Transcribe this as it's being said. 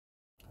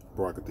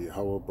Barakati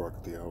Yahweh,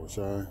 Barakati Yahweh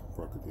Shai,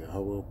 Barakati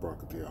Yahweh,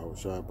 Barakati Yahweh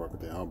Shai,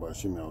 Barakati Yahweh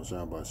Bashim Yahweh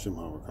Shai, Bashim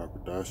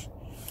Harakakadash.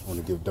 I want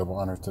to give double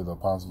honors to the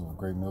apostles of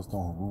Great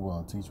Millstone who rule well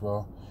and teach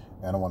well.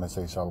 And I want to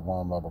say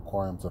Shalom,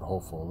 Labakorim to the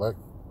hopeful elect.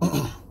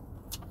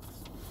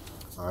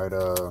 All right,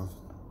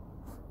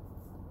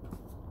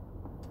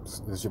 this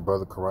is your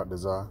brother Karat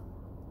Dazar.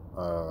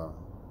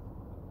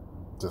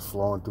 Just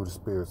flowing through the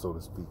spirit, so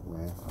to speak,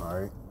 man. All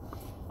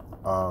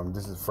right.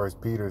 This is 1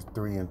 Peter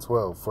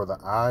 3:12. For the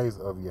eyes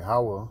of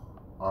Yahweh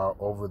are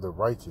over the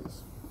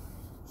righteous,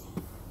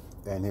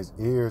 and his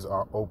ears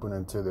are open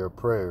unto their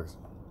prayers.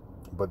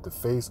 But the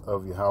face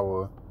of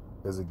Yahweh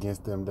is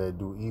against them that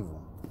do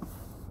evil.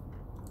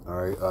 All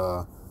right.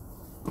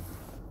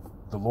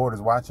 The Lord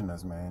is watching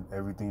us, man.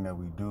 Everything that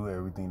we do,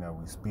 everything that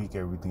we speak,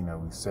 everything that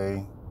we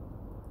say.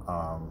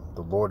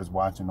 The Lord is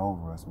watching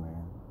over us,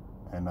 man.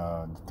 And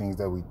the things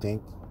that we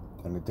think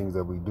and the things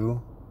that we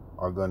do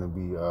are going to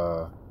be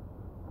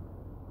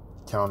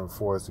counted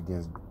for us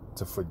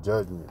for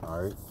judgment.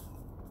 All right.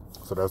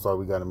 So that's why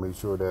we got to make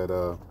sure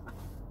that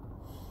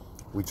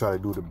we try to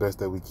do the best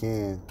that we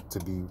can to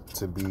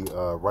be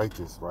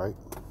righteous, right?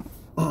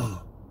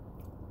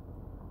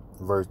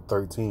 Verse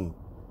 13,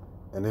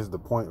 and this is the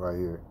point right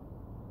here.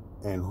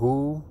 And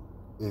who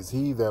is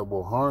he that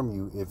will harm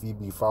you if ye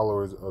be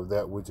followers of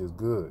that which is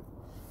good,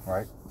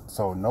 right?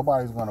 So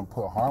nobody's going to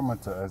put harm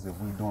unto us if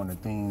we're doing the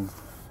things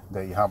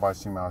that Yahweh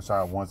Shema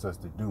Shai wants us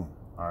to do,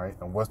 all right?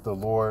 And what's the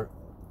Lord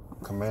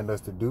command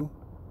us to do?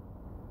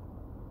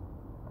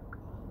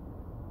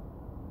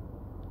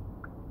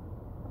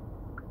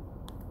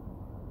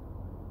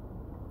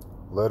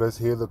 Let us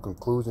hear the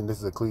conclusion. This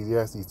is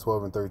Ecclesiastes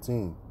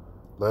 12:13.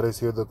 Let us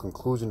hear the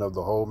conclusion of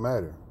the whole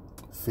matter.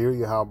 Fear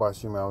Yahweh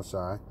Shema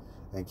Shai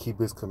and keep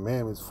his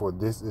commandments, for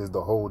this is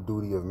the whole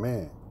duty of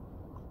man.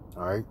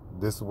 All right,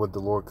 this is what the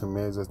Lord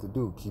commands us to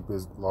do: keep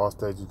his law,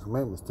 statutes,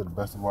 commandments to the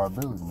best of our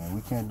ability. Man,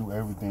 we can't do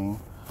everything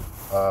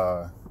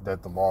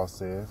that the law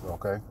says,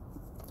 okay?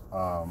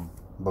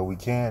 But we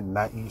can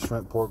not eat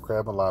shrimp, pork,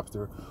 crab, and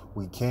lobster.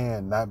 We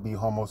can not be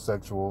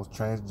homosexuals,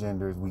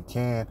 transgenders. We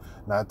can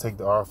not take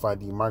the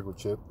RFID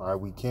microchip. All right,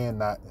 we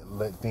cannot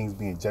let things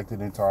be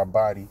injected into our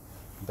body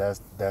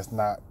that's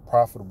not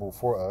profitable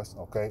for us,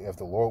 okay? If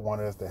the Lord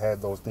wanted us to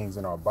have those things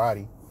in our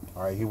body,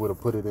 all right, he would have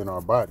put it in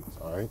our bodies,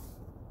 all right?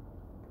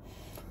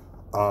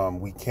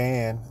 We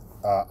can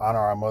honor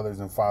our mothers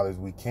and fathers.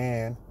 We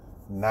can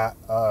not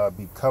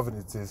be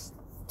covetous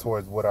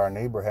towards what our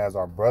neighbor has,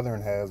 our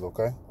brethren has,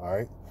 okay? All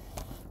right?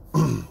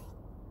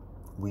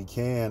 We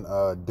can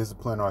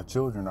discipline our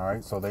children, all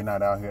right? So they're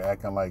not out here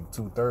acting like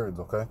 2/3,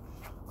 okay?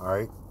 All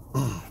right?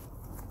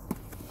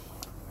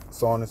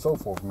 So on and so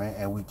forth, man.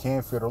 And we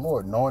can fear the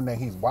Lord, knowing that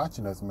he's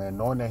watching us, man,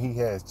 knowing that he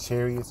has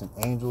chariots and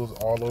angels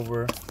all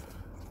over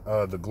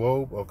the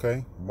globe,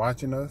 okay,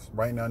 watching us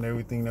right now and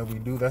everything that we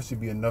do. That should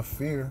be enough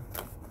fear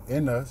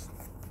in us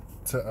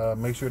to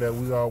make sure that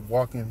we are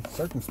walking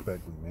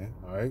circumspectly, man.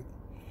 All right.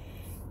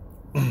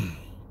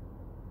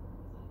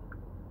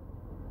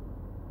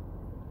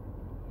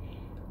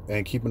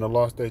 And keeping the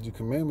law, statute,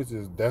 commandments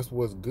that's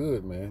what's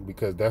good, man,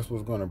 because that's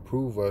what's going to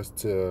prove us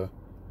to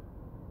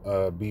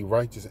be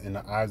righteous in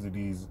the eyes of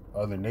these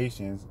other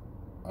nations,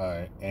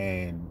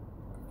 and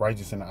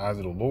righteous in the eyes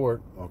of the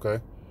Lord,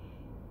 okay?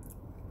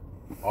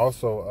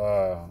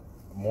 Also,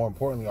 more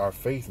importantly, our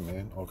faith,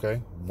 man,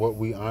 okay? What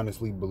we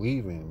honestly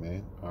believe in,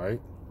 man, all right?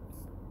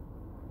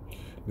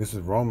 This is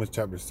Romans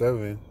chapter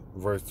 7,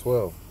 verse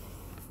 12.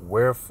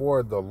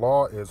 Wherefore the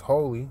law is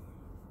holy,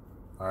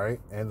 all right,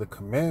 and the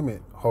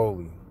commandment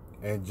holy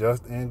and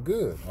just and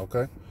good,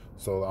 okay?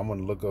 So I'm going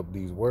to look up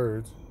these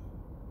words,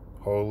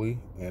 holy,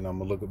 and I'm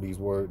going to look up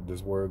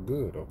this word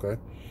good, okay?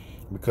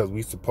 Because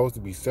we're supposed to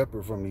be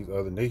separate from these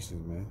other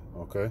nations, man,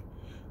 okay?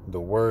 The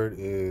word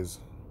is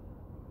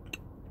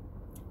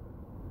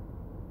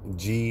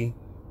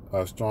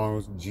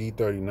Strong's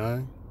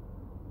G39.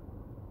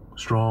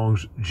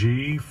 Strong's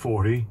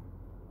G40,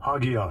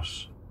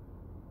 Hagios.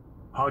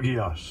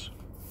 Hagios.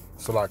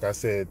 So like I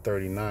said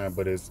 39,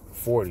 but it's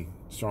 40.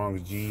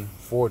 Strong's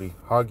G40,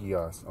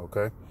 Hagios,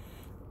 okay?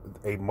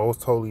 A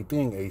most holy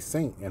thing, a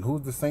saint. And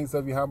who's the saints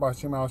of Yahweh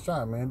Shema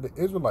Shai, man? The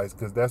Israelites,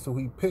 because that's who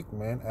he picked,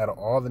 man. Out of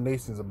all the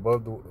nations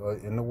above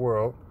in the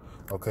world,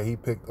 okay, he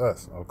picked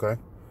us, okay?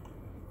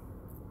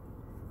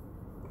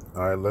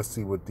 All right, let's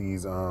see what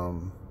these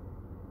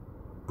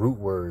root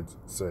words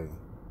say.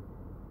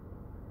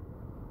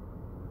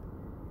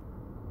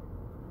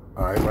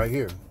 All right, right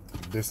here.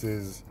 This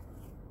is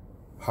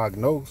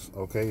Hagnos,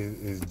 okay,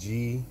 is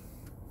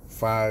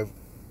G5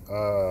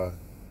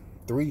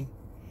 3.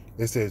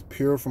 It says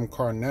pure from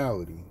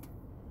carnality,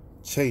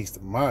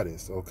 chaste,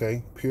 modest,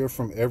 okay, pure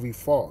from every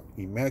fault,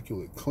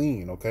 immaculate,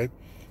 clean, okay.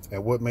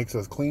 And what makes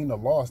us clean? The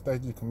law,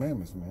 statutes,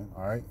 commandments, man.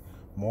 All right.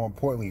 More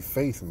importantly,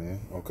 faith, man.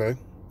 Okay.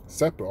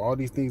 Separate. All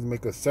these things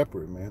make us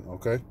separate, man.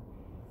 Okay.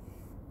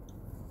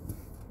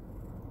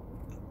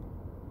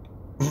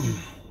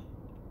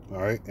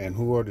 All right. And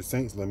who are the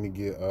saints? Let me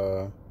get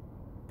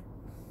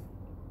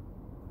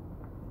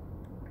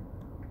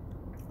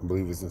I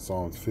believe it's in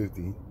Psalms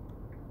 50.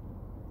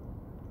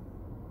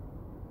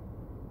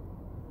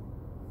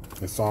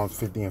 in Psalms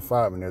 50 and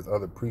 5, and there's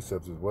other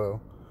precepts as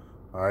well.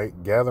 All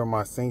right, gather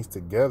my saints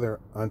together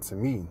unto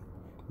me,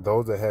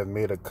 those that have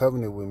made a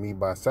covenant with me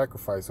by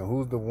sacrifice. And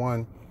who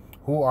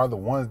are the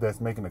ones that's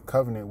making a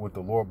covenant with the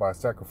Lord by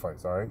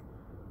sacrifice? All right,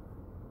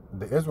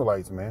 the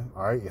Israelites, man.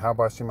 All right,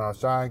 Yahweh Shema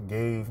Shai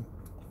gave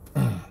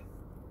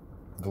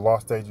the law,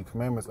 statutes, and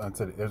commandments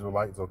unto the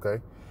Israelites,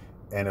 okay?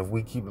 And if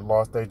we keep the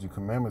law, statutes, and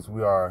commandments,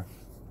 we are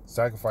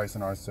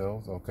sacrificing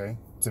ourselves, okay,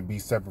 to be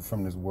separate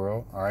from this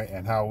world, all right?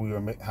 And how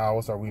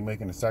else are we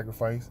making the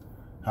sacrifice?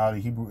 How are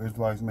the Hebrew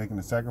Israelites making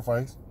the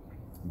sacrifice?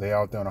 They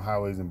out there on the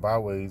highways and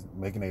byways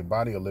making a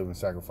body a living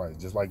sacrifice,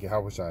 just like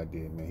Yahushua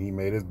did, man. He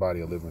made his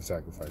body a living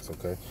sacrifice,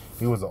 okay?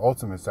 He was the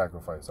ultimate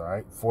sacrifice, all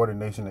right, for the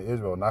nation of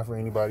Israel, not for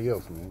anybody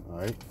else, man, all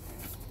right?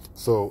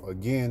 So,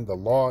 again, the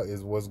law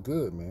is what's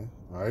good, man,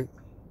 all right?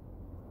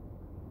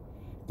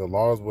 The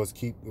law is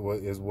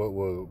what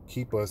will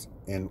keep us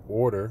in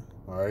order,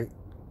 all right?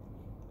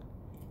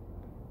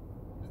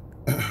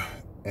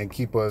 And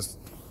keep us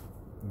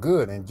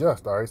good and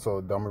just, all right? So,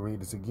 I'm going to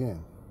read this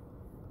again.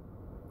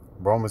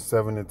 Romans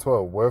 7 and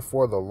 12.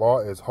 Wherefore the law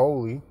is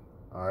holy,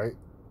 all right,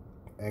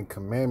 and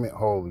commandment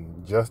holy,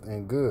 just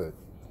and good.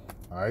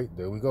 All right,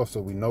 there we go.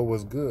 So we know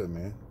what's good,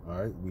 man. All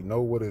right, we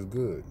know what is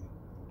good.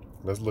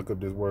 Let's look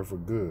up this word for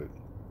good.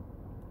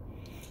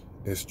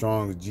 It's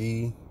Strong's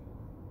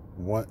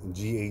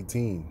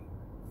G18.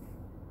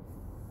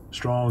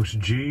 Strong's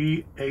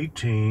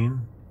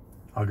G18,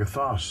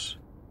 agathos.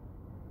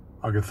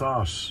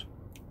 Agathos.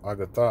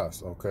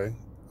 Agathos, okay.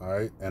 All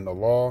right, and the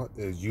law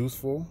is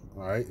useful,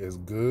 all right, it's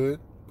good,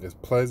 it's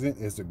pleasant,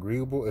 it's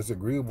agreeable, it's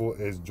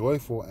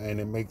joyful,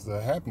 and it makes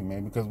us happy,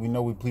 man, because we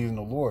know we're pleasing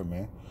the Lord,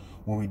 man,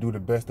 when we do the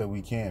best that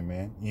we can,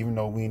 man, even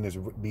though we in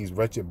these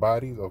wretched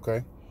bodies,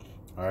 okay,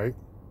 all right.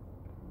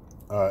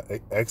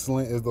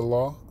 Excellent is the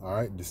law, all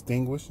right,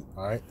 distinguished,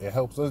 all right, it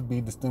helps us be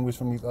distinguished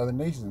from these other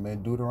nations,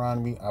 man.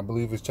 Deuteronomy, I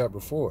believe it's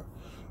chapter 4.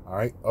 All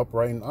right,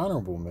 upright and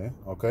honorable, man.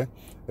 Okay,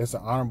 it's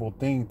an honorable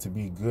thing to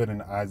be good in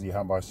the eyes of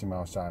Yahweh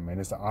Shema Shai, man.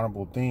 It's an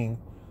honorable thing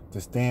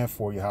to stand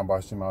for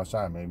Yahweh Shema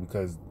Shai, man.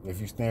 Because if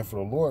you stand for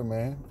the Lord,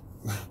 man,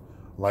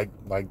 like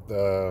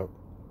you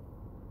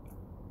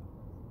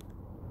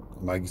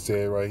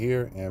said right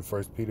here in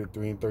 1 Peter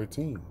 3 and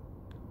 13.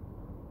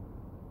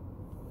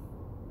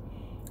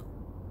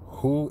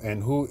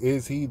 Who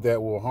is he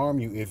that will harm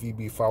you if ye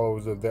be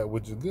followers of that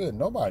which is good?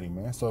 Nobody,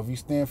 man. So if you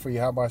stand for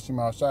Yahweh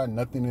Shema Shai,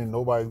 nothing and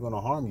nobody's going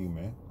to harm you,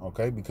 man.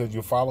 Okay? Because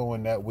you're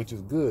following that which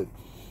is good.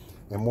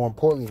 And more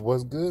importantly,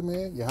 what's good,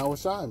 man? Yahweh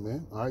Shai,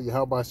 man. All right?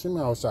 Yahweh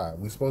Shema Shai.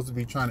 We're supposed to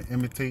be trying to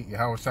imitate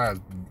Yahweh Shai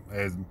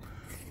as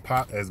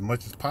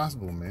much as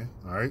possible, man.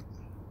 All right?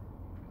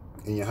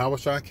 And Yahweh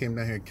Shai came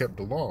down here and kept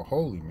the law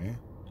holy, man.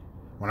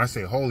 When I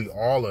say holy,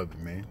 all of it,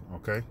 man.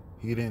 Okay?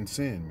 He didn't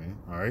sin, man.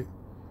 All right?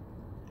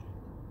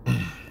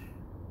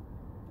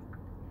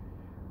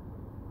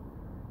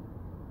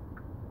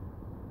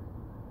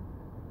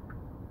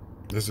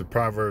 This is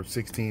Proverbs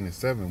 16 and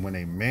 7. When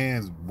a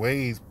man's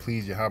ways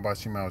please Yahweh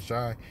Shema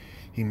Shai,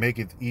 he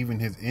maketh even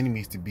his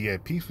enemies to be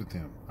at peace with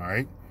him. All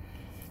right?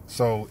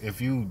 So if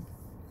you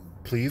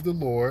please the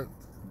Lord,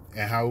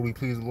 and how will we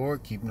please the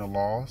Lord? Keeping the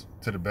laws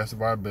to the best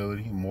of our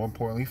ability, more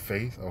importantly,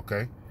 faith,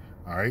 okay?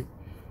 All right?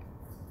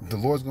 The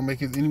Lord's going to make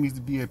his enemies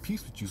to be at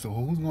peace with you. So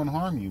who's going to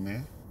harm you,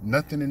 man?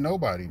 Nothing and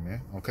nobody,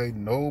 man. Okay?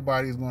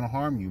 Nobody's going to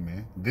harm you,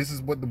 man. This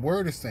is what the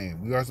word is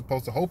saying. We are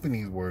supposed to hope in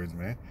these words,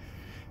 man.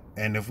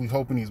 And if we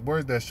hope in these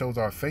words, that shows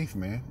our faith,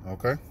 man.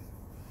 Okay?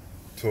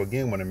 So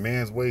again, when a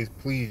man's ways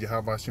please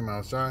Yahweh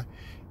Shema Shai,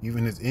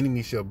 even his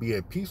enemy shall be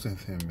at peace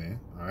with him,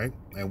 man. All right?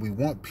 And we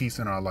want peace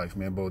in our life,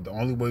 man. But the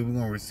only way we're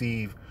going to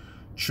receive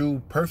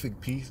true, perfect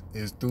peace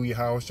is through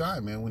Yahweh Shai,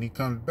 man, when he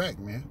comes back,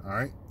 man. All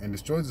right? And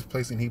destroys this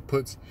place, and he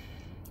puts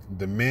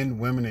the men,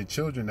 women, and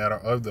children that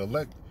are of the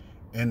elect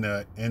in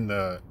the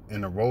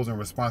roles and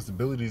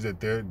responsibilities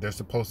that they're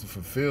supposed to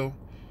fulfill.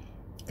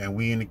 And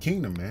we in the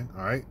kingdom, man.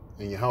 All right?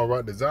 And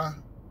Yahweh Dazah,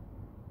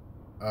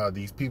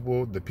 these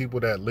people, the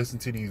people that listen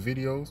to these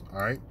videos, all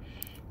right,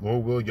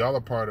 Lord will, y'all are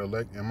part of the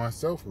elect, and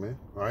myself, man,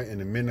 all right, and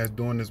the men that's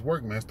doing this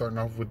work, man, starting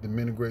off with the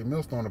men of Great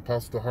Millstone,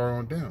 Apostle Tahar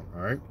on down,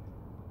 all right.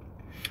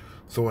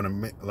 So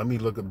let me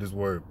look up this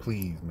word,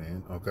 please,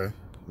 man, okay.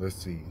 Let's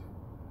see.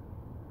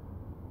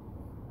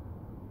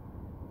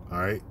 All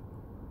right,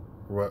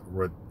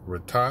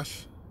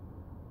 Ratash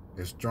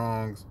is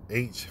Strong's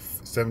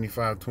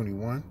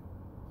H7521.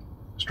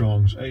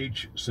 Strong's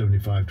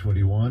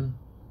H7521,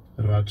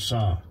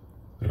 Ratzah.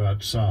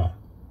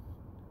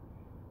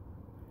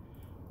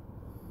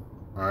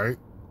 All right,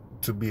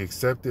 to be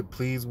accepted,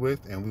 pleased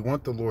with, and we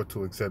want the Lord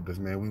to accept us,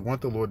 man. We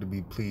want the Lord to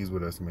be pleased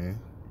with us, man.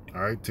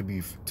 All right, to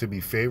be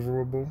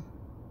favorable.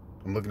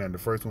 I'm looking at the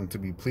first one, to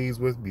be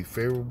pleased with, be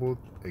favorable,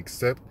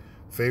 accept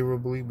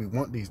favorably. We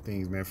want these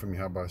things, man, from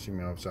Yahweh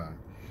Shema Shai.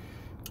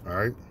 All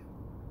right.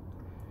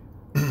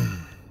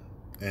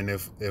 And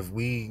if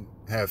we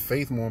have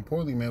faith, more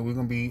importantly, man, we're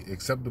going to be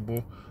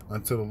acceptable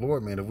unto the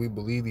Lord, man. If we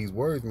believe these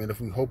words, man,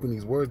 if we hope in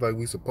these words like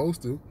we're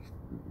supposed to,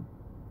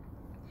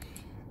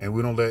 and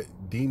we don't let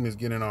demons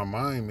get in our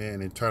mind,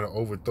 man, and try to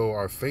overthrow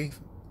our faith,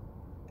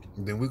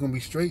 then we're gonna be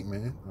straight,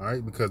 man. All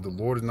right, because the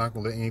Lord is not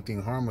gonna let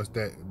anything harm us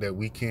that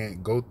we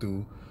can't go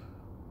through.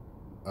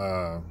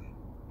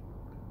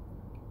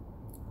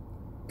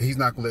 He's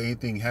not gonna let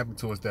anything happen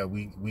to us that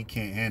we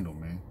can't handle,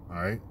 man. All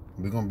right,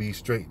 we're gonna be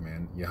straight,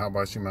 man.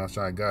 Yahweh Shema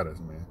Shai got us,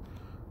 man.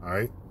 All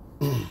right.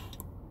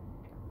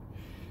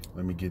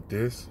 Let me get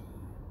this.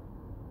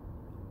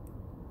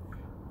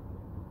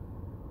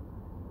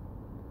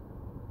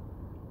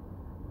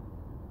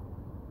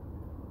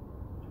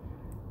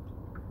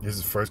 This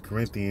is 1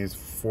 Corinthians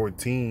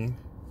 14.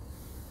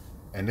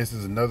 And this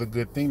is another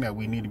good thing that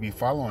we need to be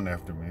following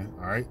after, man.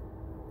 All right.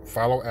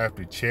 Follow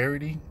after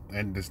charity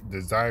and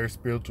desire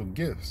spiritual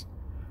gifts,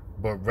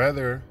 but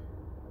rather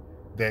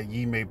that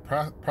ye may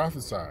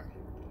prophesy. All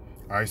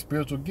right.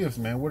 Spiritual gifts,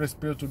 man. What are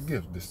spiritual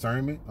gifts?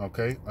 Discernment.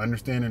 Okay.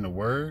 Understanding the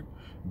word,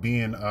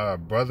 being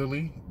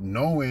brotherly,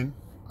 knowing.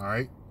 All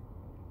right.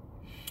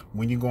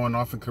 When you're going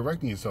off and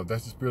correcting yourself,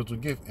 that's a spiritual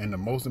gift. And the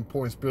most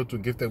important spiritual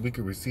gift that we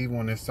could receive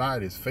on this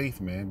side is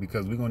faith, man,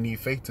 because we're going to need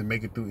faith to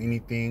make it through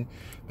anything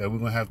that we're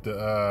going to have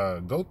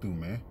to go through,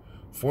 man,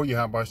 for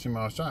Yahweh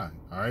Shema Shai,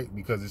 all right?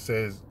 Because it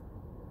says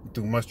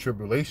through much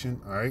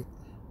tribulation, all right?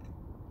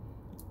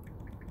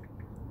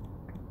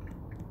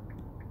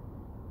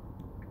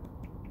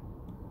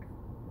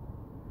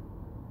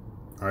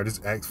 All right, this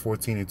is Acts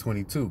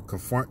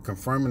 14:22,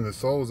 confirming the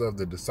souls of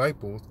the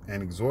disciples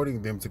and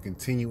exhorting them to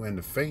continue in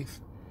the faith,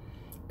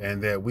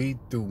 and that we,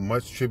 through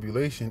much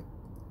tribulation,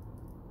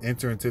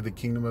 enter into the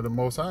kingdom of the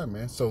Most High,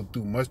 man. So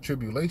through much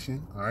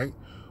tribulation, all right,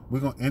 we're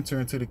going to enter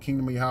into the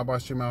kingdom of Yahweh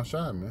Shema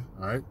Shai, man,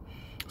 all right?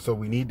 So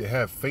we need to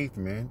have faith,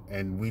 man,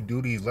 and we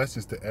do these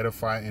lessons to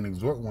edify and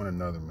exhort one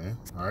another, man,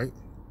 all right?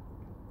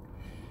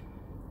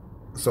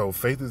 So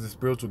faith is a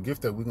spiritual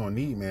gift that we're going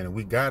to need, man, and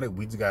we got it.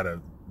 We just got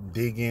to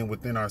dig in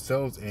within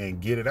ourselves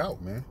and get it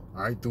out, man,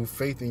 all right? Through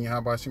faith in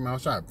Yahweh Shema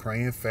Shai,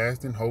 praying,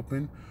 fasting,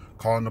 hoping,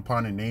 calling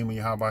upon the name of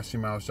Yahweh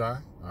Shema Shai,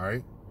 all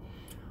right?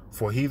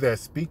 For he that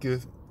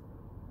speaketh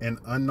an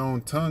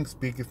unknown tongue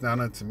speaketh not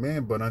unto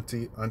man, but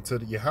unto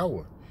the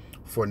Yahweh.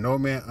 For no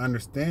man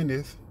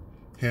understandeth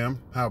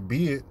him,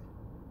 howbeit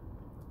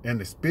in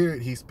the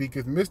spirit he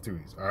speaketh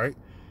mysteries, all right?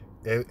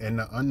 And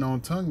the unknown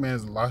tongue, man,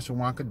 is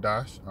Lashawan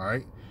Kadash, all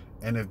right?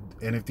 And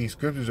if these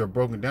scriptures are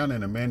broken down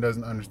and a man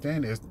doesn't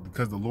understand it, it's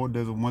because the Lord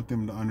doesn't want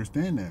them to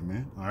understand that,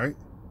 man, all right?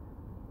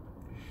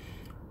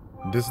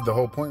 This is the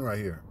whole point right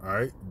here, all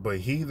right? But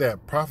he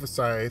that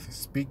prophesieth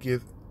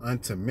speaketh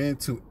unto men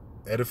to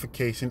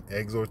edification,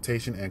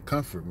 exhortation, and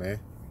comfort, man.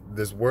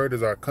 This word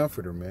is our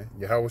comforter, man.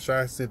 Yahweh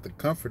Shai sent the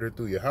comforter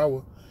through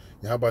Yahweh.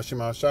 Yahweh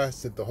Shema Shai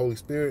sent the Holy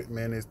Spirit,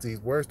 man. It's these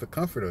words to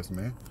comfort us,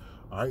 man.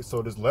 All right,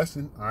 so this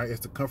lesson, all right, is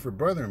to comfort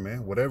brethren,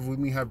 man. Whatever we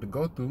may have to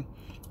go through,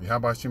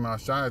 Yahweh Shema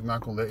Shai is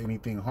not going to let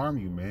anything harm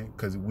you, man,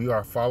 because we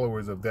are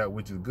followers of that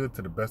which is good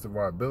to the best of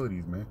our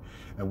abilities, man.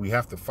 And we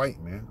have to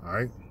fight, man, all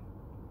right?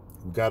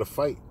 We got to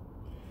fight,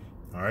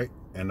 all right?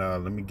 And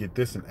let me get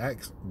this in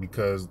Acts,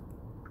 because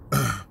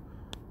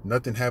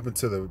nothing happened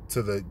to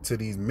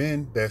these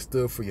men that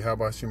stood for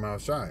Yahweh Shema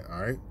Shai, all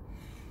right?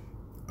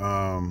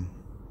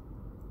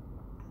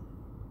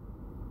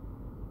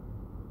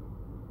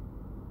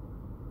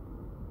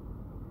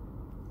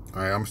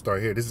 All right, I'm going to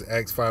start here. This is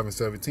Acts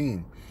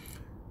 5:17.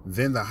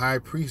 Then the high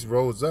priest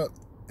rose up,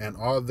 and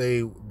all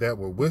they that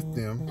were with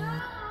them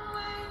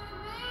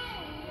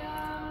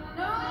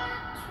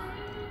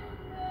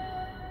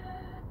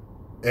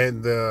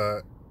and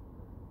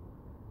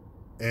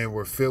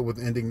were filled with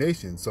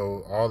indignation.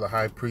 So all the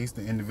high priests,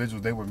 the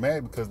individuals, they were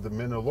mad because the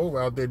men of the Lord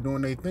were out there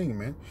doing their thing,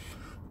 man.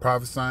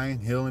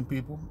 Prophesying, healing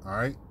people, all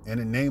right, in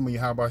the name of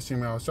Yahweh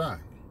Shema Shai.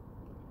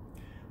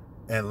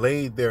 And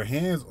laid their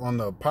hands on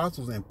the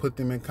apostles and put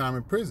them in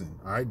common prison.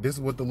 All right, this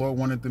is what the Lord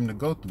wanted them to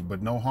go through,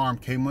 but no harm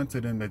came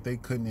unto them that they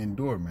couldn't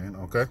endure, man.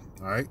 Okay,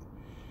 all right.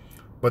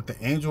 But the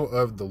angel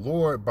of the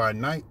Lord by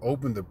night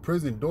opened the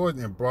prison doors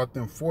and brought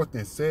them forth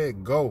and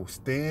said, go,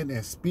 stand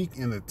and speak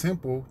in the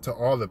temple to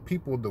all the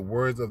people the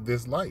words of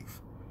this life.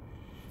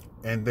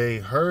 And they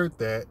heard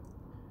that.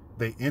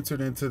 They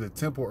entered into the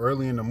temple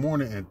early in the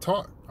morning and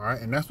taught. All right,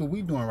 and that's what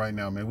we doing right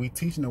now, man. We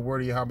teaching the word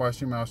of Yahweh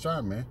Shema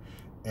Shai, man.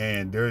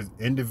 And there's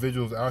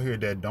individuals out here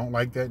that don't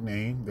like that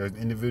name. There's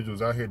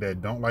individuals out here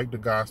that don't like the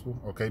gospel,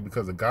 okay?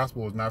 Because the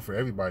gospel is not for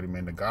everybody,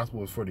 man. The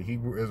gospel is for the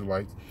Hebrew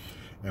Israelites,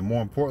 and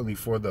more importantly,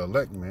 for the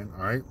elect, man,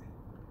 all right?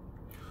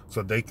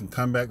 So they can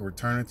come back,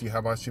 return to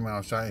Yahweh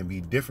Shema Shai, and be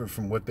different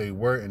from what they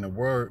were in the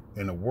world,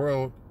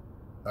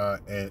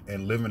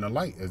 and live in the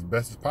light as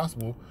best as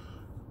possible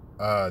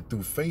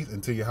through faith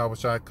until Yahweh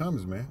Shai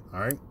comes, man,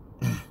 all right?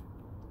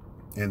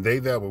 And they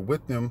that were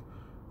with them,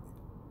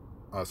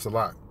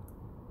 Salak,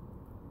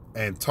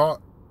 and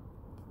taught,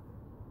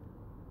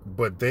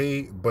 but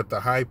the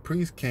high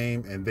priest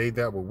came, and they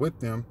that were with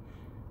them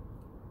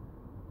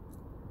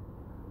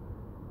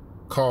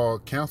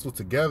called council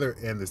together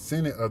and the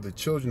senate of the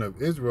children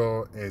of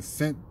Israel, and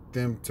sent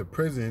them to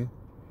prison,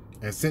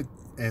 and sent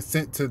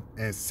to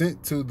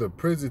the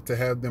prison to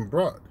have them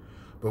brought.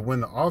 But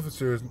when the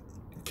officers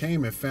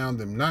came and found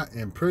them not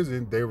in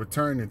prison, they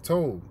returned and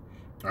told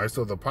All right,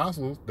 so the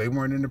apostles, they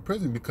weren't in the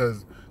prison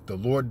because the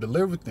Lord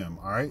delivered them.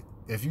 All right,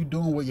 if you're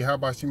doing what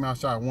Yahweh Shema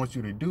Shai wants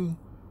you to do,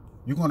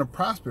 you're gonna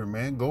prosper,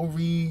 man. Go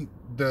read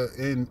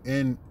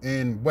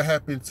in what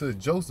happened to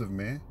Joseph,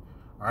 man.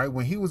 All right,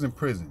 when he was in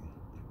prison,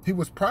 he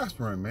was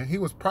prospering, man. He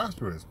was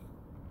prosperous.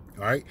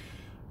 All right,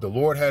 the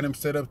Lord had him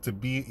set up to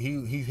be.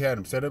 He had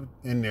him set up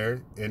in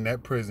there in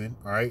that prison.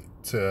 All right,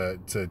 to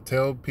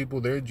tell people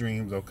their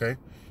dreams. Okay,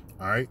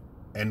 all right,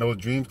 and those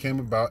dreams came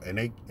about,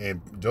 and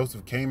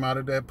Joseph came out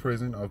of that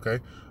prison.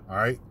 Okay, all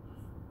right.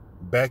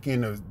 Back in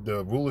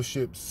the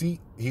rulership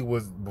seat he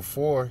was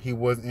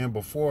in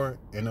before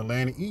in the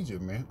land of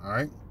Egypt, man. All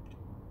right.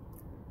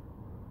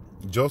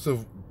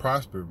 Joseph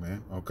prospered,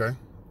 man. Okay.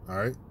 All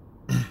right.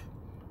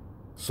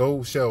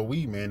 So shall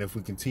we, man, if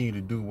we continue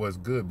to do what's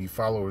good, be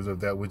followers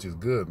of that which is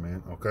good,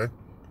 man. Okay.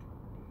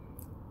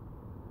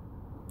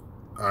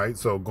 All right.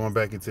 So going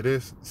back into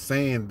this,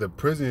 saying the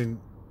prison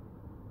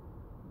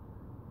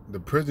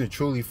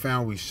truly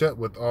found we shut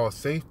with all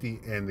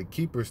safety, and the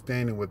keeper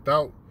standing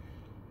without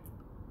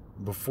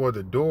before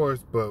the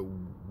doors, but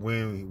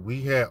when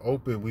we had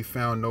opened, we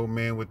found no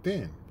man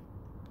within.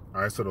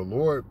 All right, so the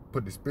Lord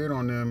put the spirit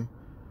on them.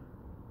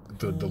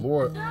 The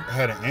Lord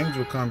had an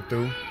angel come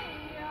through.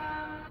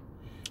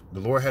 The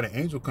Lord had an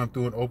angel come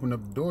through and open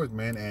up the doors,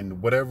 man.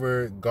 And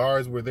whatever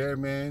guards were there,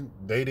 man,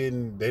 they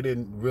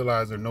didn't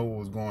realize or know what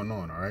was going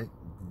on. All right,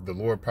 the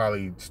Lord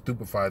probably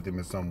stupefied them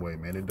in some way,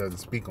 man. It doesn't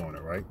speak on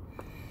it, right?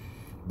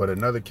 But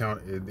another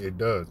count, it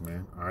does,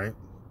 man. All right.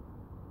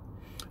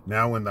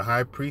 Now when the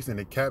high priest and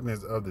the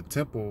captains of the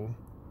temple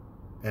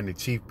and the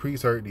chief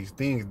priests heard these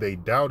things, they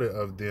doubted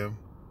of them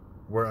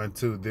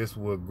whereunto this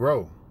would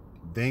grow.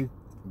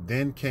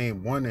 Then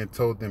came one and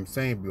told them,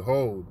 saying,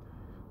 Behold,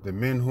 the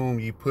men whom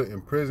ye put in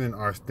prison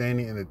are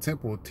standing in the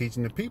temple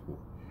teaching the people.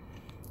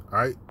 All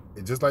right,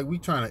 it's just like we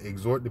trying to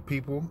exhort the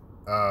people,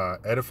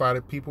 edify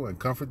the people, and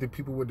comfort the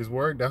people with this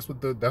word. That's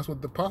what the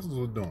apostles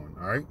were doing.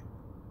 All right.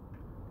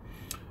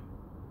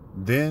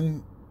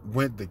 Then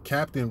went the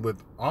captain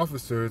with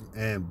officers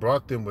and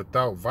brought them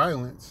without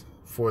violence,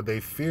 for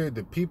they feared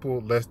the people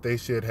lest they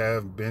should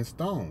have been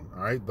stoned.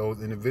 All right, those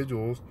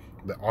individuals,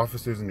 the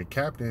officers and the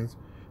captains,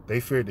 they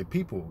feared the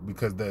people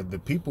because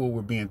the people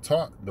were being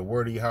taught the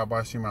word of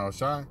Yahweh Shema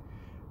Shai.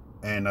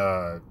 And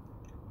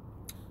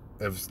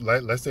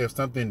let's say if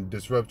something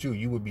disrupts you,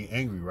 you would be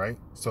angry, right?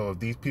 So if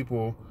these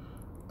people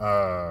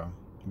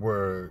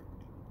were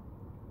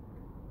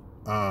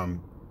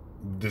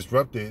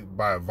disrupted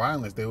by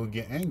violence, they would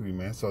get angry,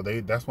 man. So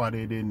that's why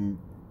they didn't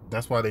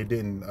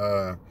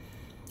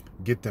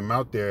get them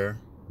out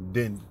there,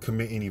 didn't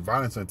commit any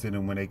violence unto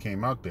them when they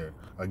came out there.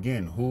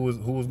 Again, who was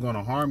going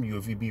to harm you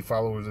if you be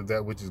followers of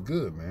that which is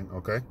good, man?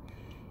 Okay,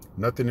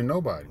 nothing and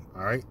nobody.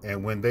 All right.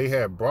 And when they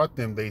had brought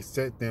them, they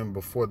set them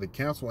before the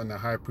council, and the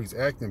high priest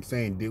asked them,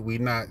 saying, Did we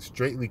not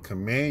straitly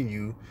command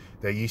you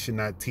that ye should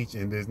not teach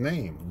in this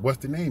name? What's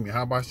the name?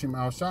 Yahweh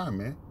Shema Shai,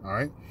 man. All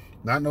right,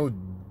 not no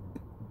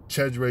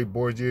Cesare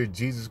Borgia,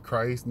 Jesus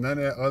Christ, none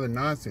of that other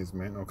nonsense,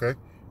 man. Okay.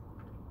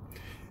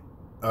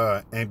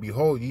 And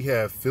behold, ye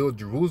have filled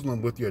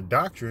Jerusalem with your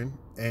doctrine,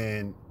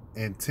 and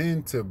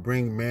intend to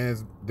bring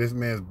this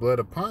man's blood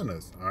upon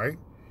us. All right.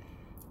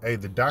 Hey,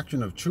 the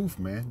doctrine of truth,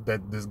 man,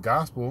 that this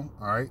gospel,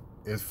 all right,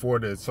 is for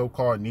the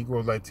so-called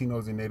Negroes,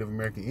 Latinos, and Native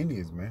American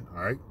Indians, man.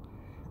 All right.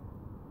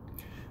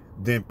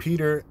 Then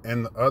Peter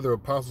and the other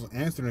apostles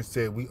answered and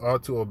said, We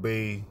ought to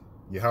obey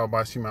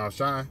Yahweh Shema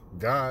Shai,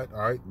 God,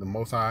 all right, the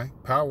Most High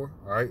power,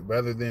 all right,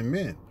 rather than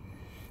men.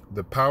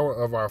 The power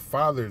of our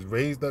fathers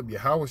raised up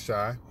Yahweh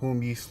Shai,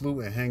 whom ye slew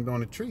and hanged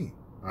on a tree,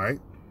 all right.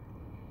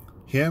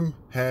 Him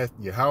hath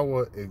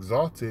Yahweh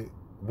exalted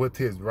with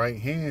his right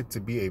hand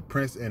to be a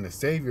prince and a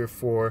savior,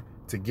 for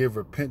to give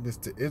repentance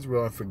to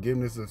Israel and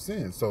forgiveness of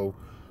sins. So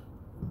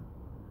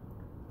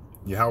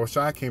Yahweh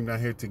Shai came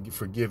down here to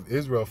forgive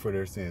Israel for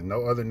their sins,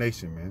 no other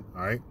nation, man.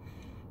 All right.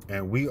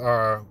 And we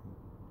are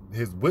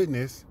his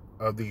witness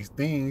of these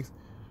things.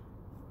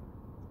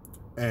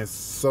 And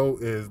so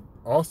is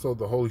also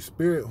the Holy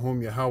Spirit,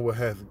 whom Yahweh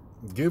hath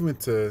given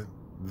to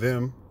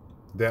them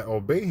that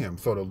obey him.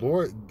 So the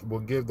Lord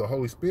will give the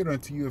Holy Spirit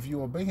unto you if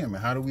you obey him.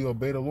 And how do we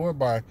obey the Lord?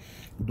 By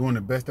doing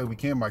the best that we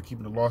can, by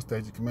keeping the law,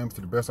 statutes, and commandments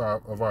to the best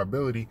of our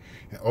ability,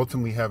 and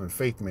ultimately having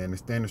faith, man, and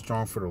standing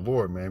strong for the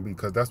Lord, man,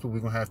 because that's what we're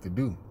going to have to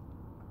do.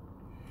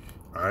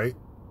 All right.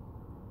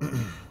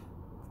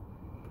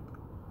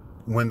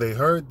 When they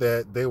heard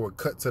that, they were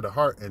cut to the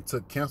heart and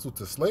took counsel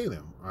to slay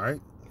them. All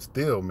right.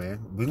 Still,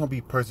 man, we're going to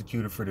be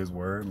persecuted for this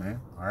word,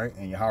 man. All right.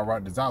 And Yahweh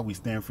Dazah, we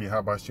stand for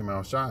Yahweh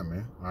Shema Shai,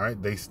 man. All right.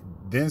 They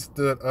then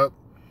stood up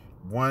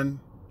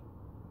one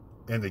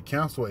in the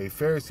council, a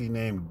Pharisee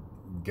named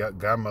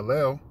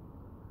Gamaliel,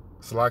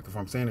 Salak, if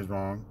I'm saying this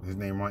wrong, his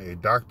name wrong, a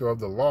doctor of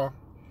the law,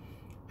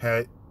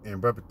 had in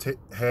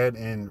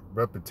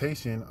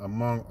reputation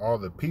among all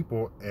the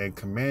people, and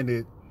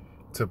commanded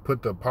to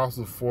put the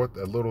apostles forth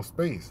a little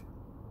space.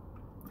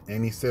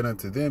 And he said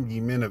unto them, Ye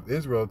men of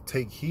Israel,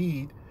 take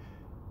heed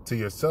to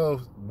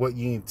yourselves what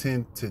ye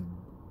intend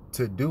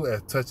to do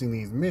as touching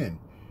these men.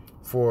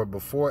 For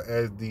before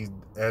as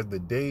the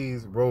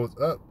days rose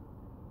up,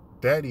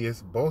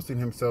 Thaddeus, boasting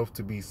himself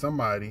to be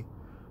somebody,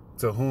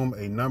 to whom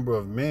a number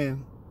of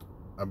men,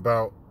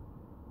 about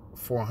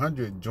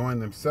 400,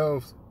 joined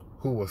themselves,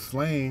 who were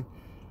slain,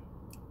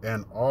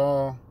 and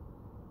all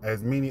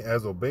as many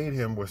as obeyed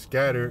him were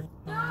scattered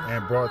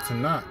and brought to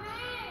naught.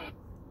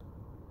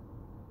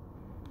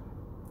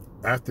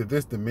 After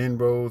this, the men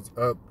rose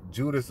up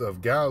Judas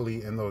of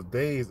Galilee in those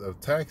days of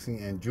taxing,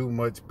 and drew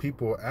much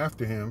people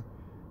after him.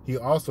 He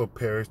also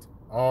perished.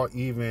 All,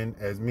 even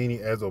as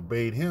many as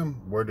obeyed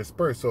him, were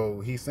dispersed. So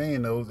he's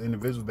saying those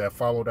individuals that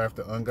followed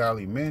after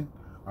ungodly men,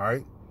 all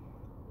right,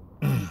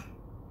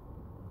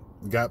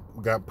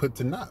 got put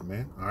to naught,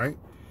 man, all right.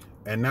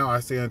 And now I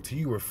say unto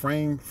you,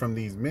 refrain from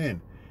these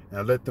men,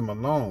 and let them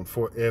alone.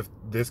 For if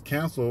this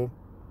counsel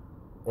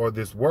or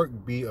this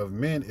work be of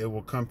men, it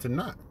will come to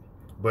naught.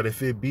 But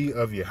if it be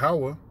of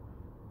Yahweh,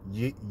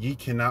 ye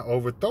cannot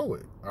overthrow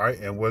it. All right.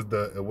 And was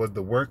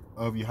the work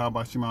of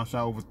Yahweh Shema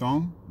Shah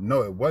overthrown?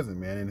 No, it wasn't,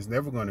 man. And it's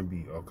never going to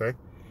be. Okay.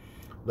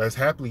 Lest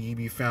happily ye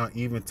be found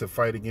even to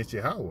fight against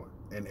Yahweh.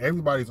 And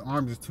everybody's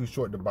arms is too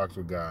short to box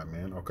with God,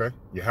 man. Okay.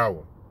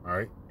 Yahweh. All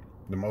right.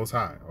 The Most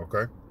High.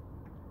 Okay.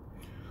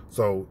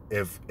 So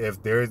if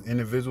there's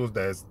individuals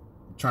that's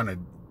trying to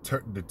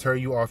deter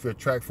you off your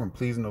track from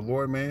pleasing the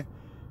Lord, man,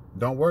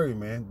 don't worry,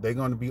 man. They're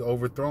going to be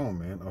overthrown,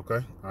 man.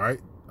 Okay. All right.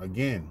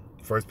 Again,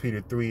 1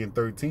 Peter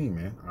 3:13,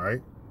 man. All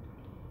right.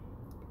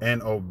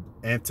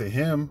 And to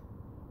him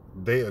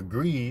they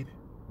agreed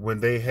when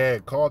they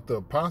had called the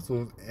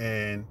apostles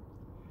and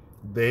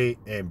beat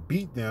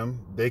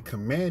them. They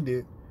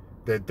commanded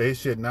that they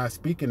should not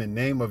speak in the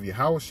name of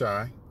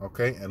Yahushua,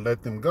 okay, and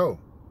let them go.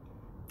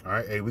 All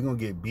right. Hey, we're gonna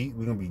get beat.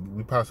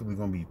 We possibly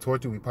gonna be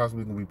tortured. We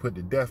possibly gonna be put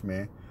to death,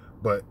 man.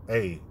 But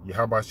hey,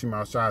 Yahweh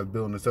Shema Shah is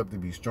building us up to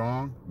be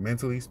strong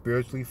mentally,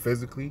 spiritually,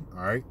 physically.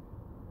 All right.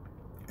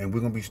 And we're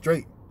gonna be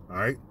straight. All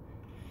right.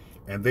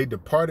 And they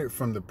departed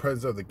from the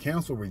presence of the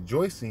council,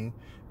 rejoicing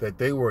that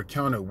they were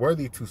accounted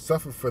worthy to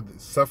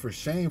suffer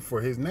shame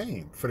for his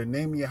name, for the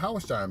name of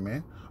Yahushua,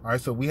 man. All right,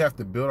 so we have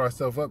to build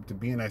ourselves up to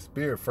be in that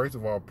spirit. First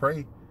of all,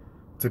 pray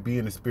to be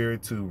in the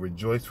spirit, to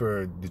rejoice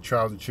for the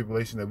trials and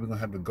tribulation that we're going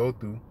to have to go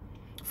through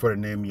for the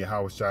name of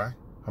Yahushua,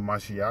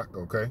 Hamashiach,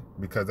 okay?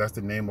 Because that's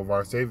the name of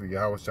our Savior,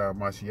 Yahushua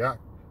Hamashiach,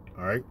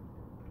 all right?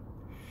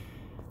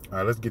 All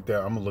right, let's get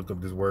that. I'm going to look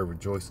up this word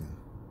rejoicing.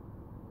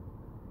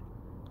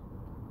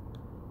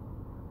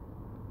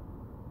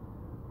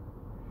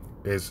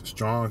 It's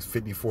Strong's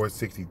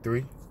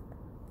 5463.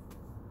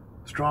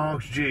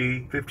 Strong's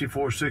G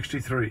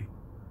 5463.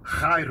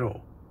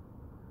 Chairo.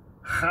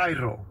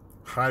 Chairo.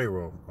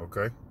 Chairo,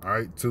 okay. All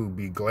right. To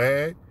be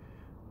glad,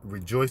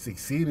 rejoice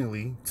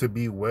exceedingly, to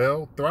be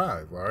well,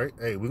 thrive. All right.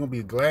 Hey, we're going to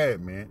be glad,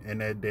 man, in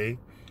that day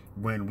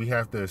when we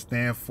have to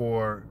stand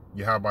for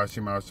Yahweh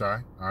Shema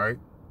Shai. All right.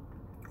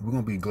 We're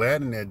going to be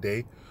glad in that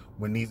day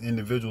when these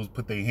individuals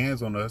put their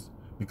hands on us,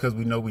 because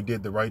we know we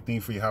did the right thing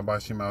for Yahweh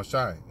Shema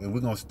Shai. And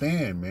we're going to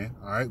stand, man.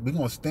 All right. We're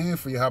going to stand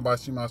for Yahweh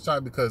Shema Shai,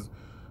 because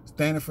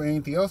standing for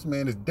anything else,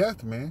 man, is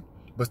death, man.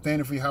 But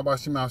standing for Yahweh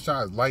Shema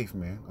Shai is life,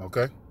 man.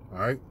 Okay. All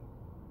right.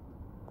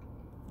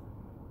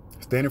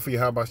 Standing for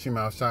Yahweh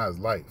Shema Shai is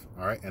life.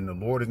 All right. And the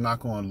Lord is not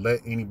going to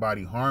let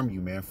anybody harm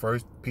you, man. 1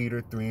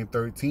 Peter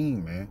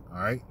 3:13, man. All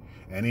right.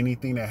 And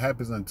anything that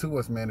happens unto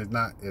us, man, is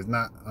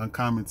not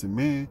uncommon to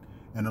men.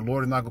 And the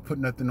Lord is not going to put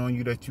nothing on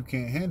you that you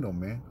can't handle,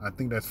 man. I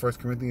think that's 1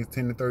 Corinthians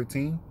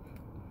 10:13.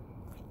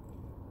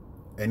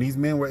 And these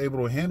men were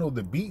able to handle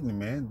the beating,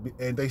 man.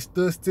 And they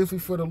stood stiffly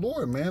for the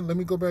Lord, man. Let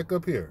me go back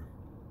up here.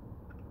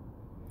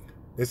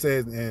 It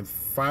says in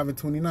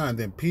 5:29,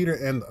 then Peter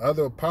and the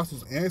other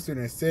apostles answered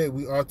and said,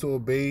 we ought to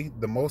obey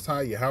the Most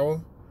High Yahweh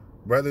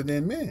rather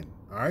than men.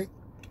 All right.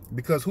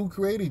 Because who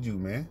created you,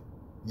 man?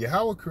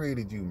 Yahweh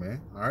created you,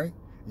 man. All right.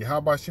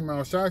 Yahweh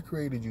Shema Shai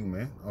created you,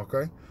 man.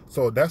 Okay.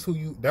 So that's who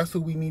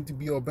we need to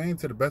be obeying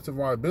to the best of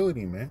our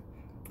ability, man.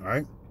 All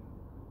right.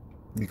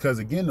 Because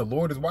again, the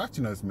Lord is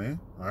watching us, man.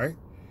 All right.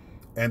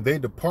 And they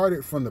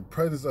departed from the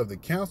presence of the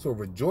council,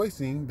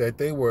 rejoicing that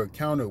they were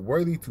accounted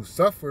worthy to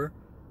suffer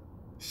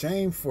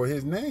shame for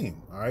his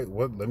name. All right.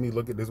 Well, let me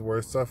look at this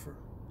word suffer.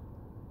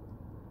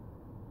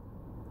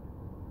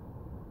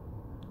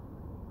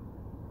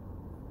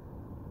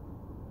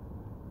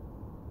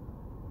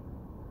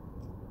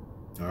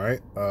 All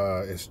right.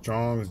 It's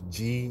Strong's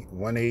G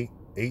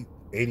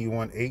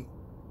 18881-8.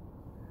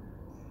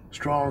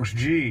 Strong's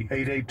G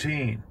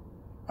 818.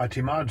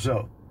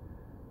 Atimazo.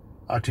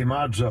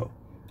 Atimazo.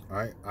 All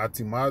right.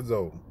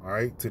 Atimazo. All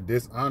right. To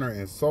dishonor,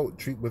 insult,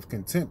 treat with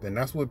contempt. And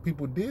that's what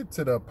people did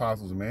to the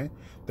apostles, man.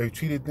 They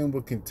treated them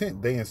with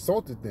contempt. They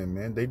insulted them,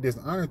 man. They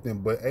dishonored them.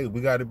 But hey, we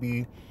got to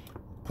be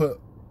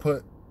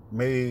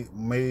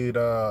made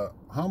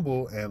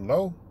humble and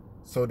low,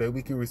 so that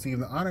we can receive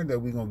the honor that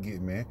we're going to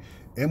get, man.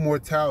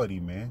 Immortality,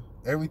 man.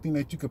 Everything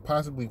that you could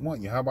possibly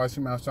want, Yahweh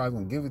Shema Shai is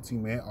going to give it to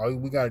you, man. All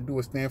we got to do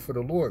is stand for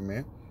the Lord,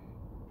 man.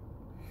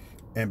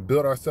 And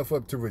build ourselves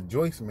up to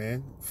rejoice,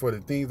 man, for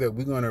the things that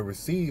we're going to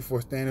receive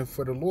for standing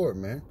for the Lord,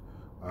 man.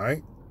 All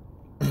right.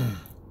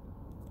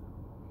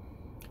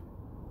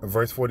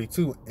 Verse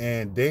 42,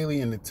 and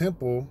daily in the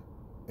temple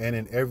and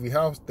in every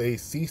house they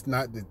cease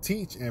not to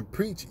teach and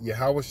preach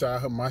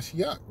Yahawashi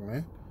HaMashiach,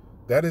 man.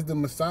 That is the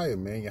Messiah,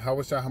 man.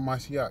 Yahawashi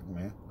HaMashiach,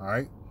 man. All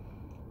right.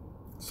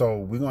 So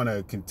we're going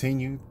to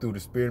continue through the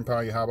spirit and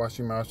power of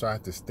Yahawashi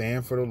HaMashiach to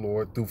stand for the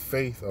Lord through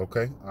faith,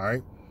 okay? All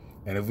right.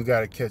 And if we got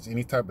to catch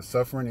any type of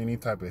suffering, any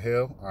type of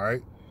hell, all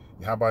right,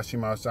 Yahawashi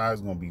HaMashiach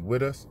is going to be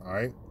with us, all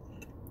right?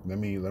 Let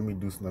me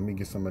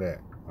get some of that,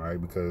 all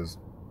right? Because,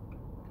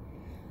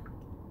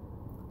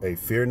 hey,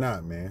 fear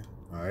not, man.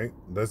 All right,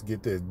 let's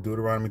get this.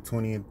 Deuteronomy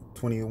 20 and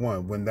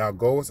 21. When thou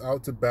goest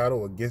out to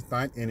battle against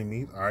thine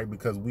enemies, all right,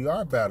 because we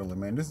are battling,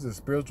 man. This is a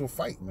spiritual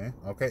fight, man.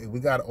 Okay, we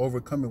got to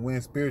overcome and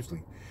win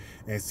spiritually.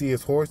 And see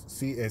his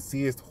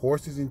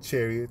horses and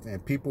chariots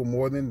and people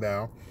more than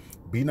thou.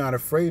 Be not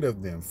afraid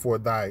of them, for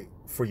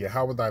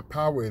Yahweh thy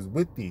power is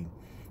with thee,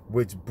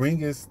 which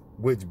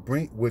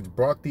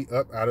brought thee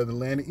up out of the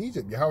land of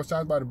Egypt. Yahweh is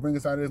about to bring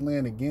us out of this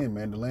land again,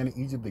 man. The land of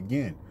Egypt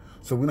again.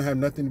 So we don't have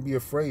nothing to be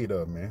afraid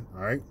of, man.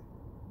 All right.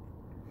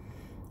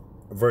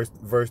 Verse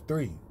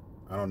 3.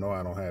 I don't know,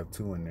 I don't have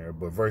 2 in there,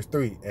 but verse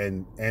 3,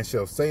 and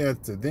shall say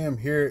unto them,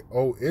 hear,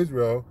 O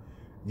Israel,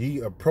 ye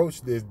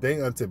approach this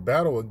day unto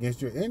battle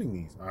against your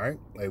enemies. All right,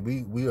 like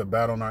we are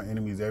battling our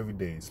enemies every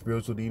day.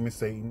 Spiritual demon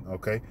Satan,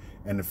 okay,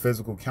 and the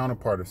physical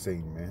counterpart of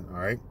Satan, man. All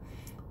right,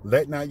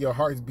 let not your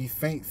hearts be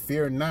faint,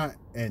 fear not,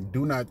 and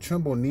do not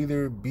tremble,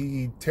 neither be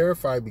ye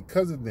terrified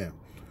because of them.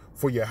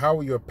 For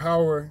Yahweh your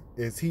power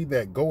is he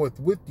that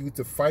goeth with you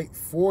to fight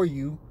for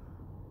you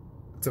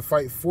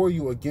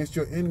against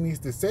your enemies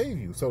to save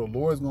you. So the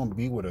Lord is going to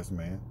be with us,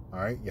 man. All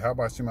right.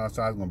 Yahweh Shem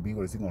outside is going to be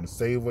with us. He's going to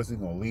save us. He's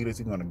going to lead us.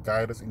 He's going to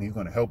guide us. And he's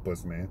going to help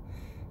us, man.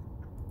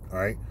 All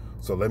right.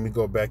 So let me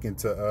go back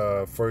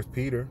into 1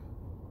 Peter.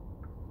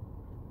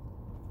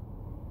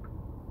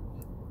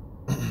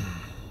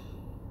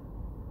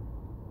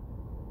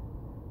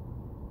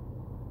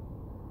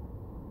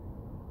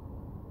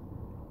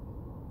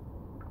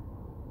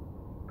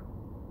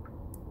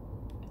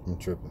 I'm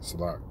tripping.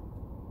 Salak.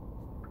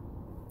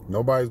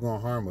 Nobody's going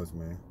to harm us,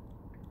 man.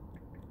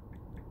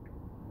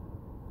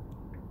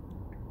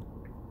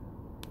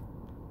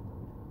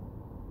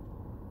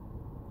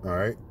 All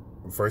right.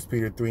 1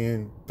 Peter 3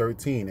 and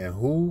 13. And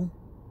who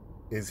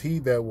is he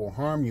that will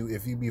harm you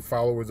if you be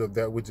followers of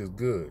that which is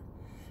good?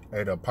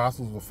 Hey, the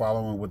apostles were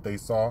following what they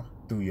saw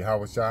through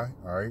Yahawashi.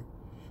 All right.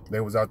 They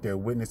was out there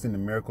witnessing the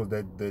miracles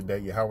that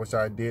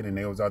Yahawashi did, and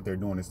they was out there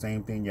doing the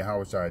same thing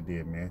Yahawashi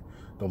did, man.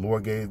 The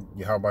Lord gave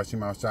Yahweh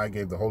Shema Shai,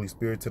 gave the Holy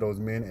Spirit to those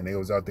men, and they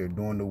was out there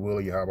doing the will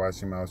of Yahweh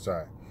Shema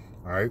Shai.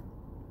 All right.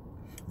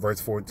 Verse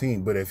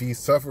 14. But if ye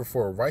suffer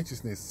for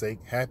righteousness' sake,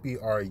 happy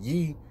are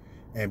ye,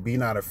 and be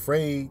not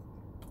afraid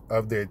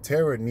of their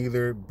terror,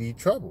 neither be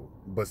troubled,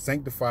 but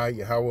sanctify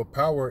Yahweh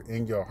power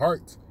in your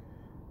hearts,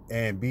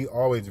 and be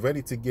always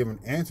ready to give an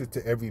answer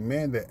to every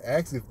man that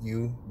asketh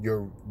you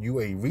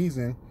a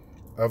reason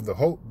of the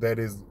hope that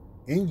is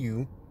in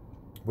you,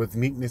 with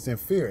meekness and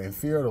fear of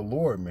the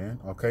Lord, man.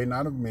 Okay,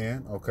 not of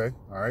man. Okay,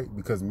 all right,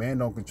 because man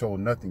don't control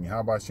nothing.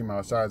 How about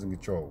Shema Shai is in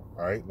control?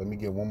 All right, let me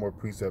get one more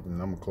precept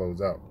and I'm gonna close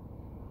out.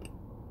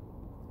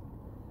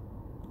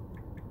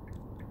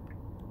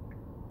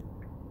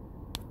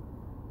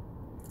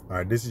 All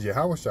right, this is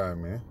Yahawashi,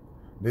 man.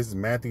 This is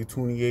Matthew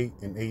 28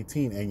 and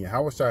 18. And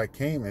Yahawashi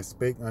came and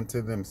spake unto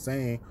them,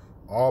 saying,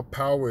 all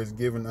power is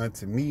given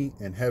unto me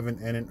in heaven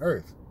and in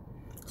earth.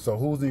 So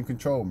who's in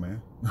control,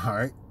 man? All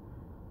right.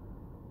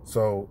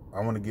 So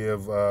I want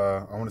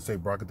to say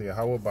Barakatah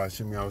Yahweh by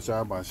Hashem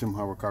Yahushua by Hashem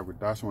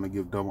Harakak. I want to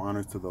give double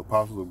honors to the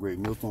apostles of Great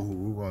Millstone who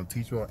were going to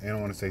teach you. And I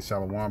want to say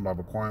Shalom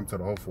Baba Kwam to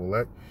the hopeful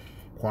elect,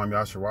 Kwam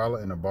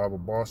Yasharala and the Baba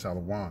Ball.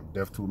 Shalom.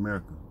 Death to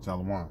America.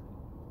 Shalom.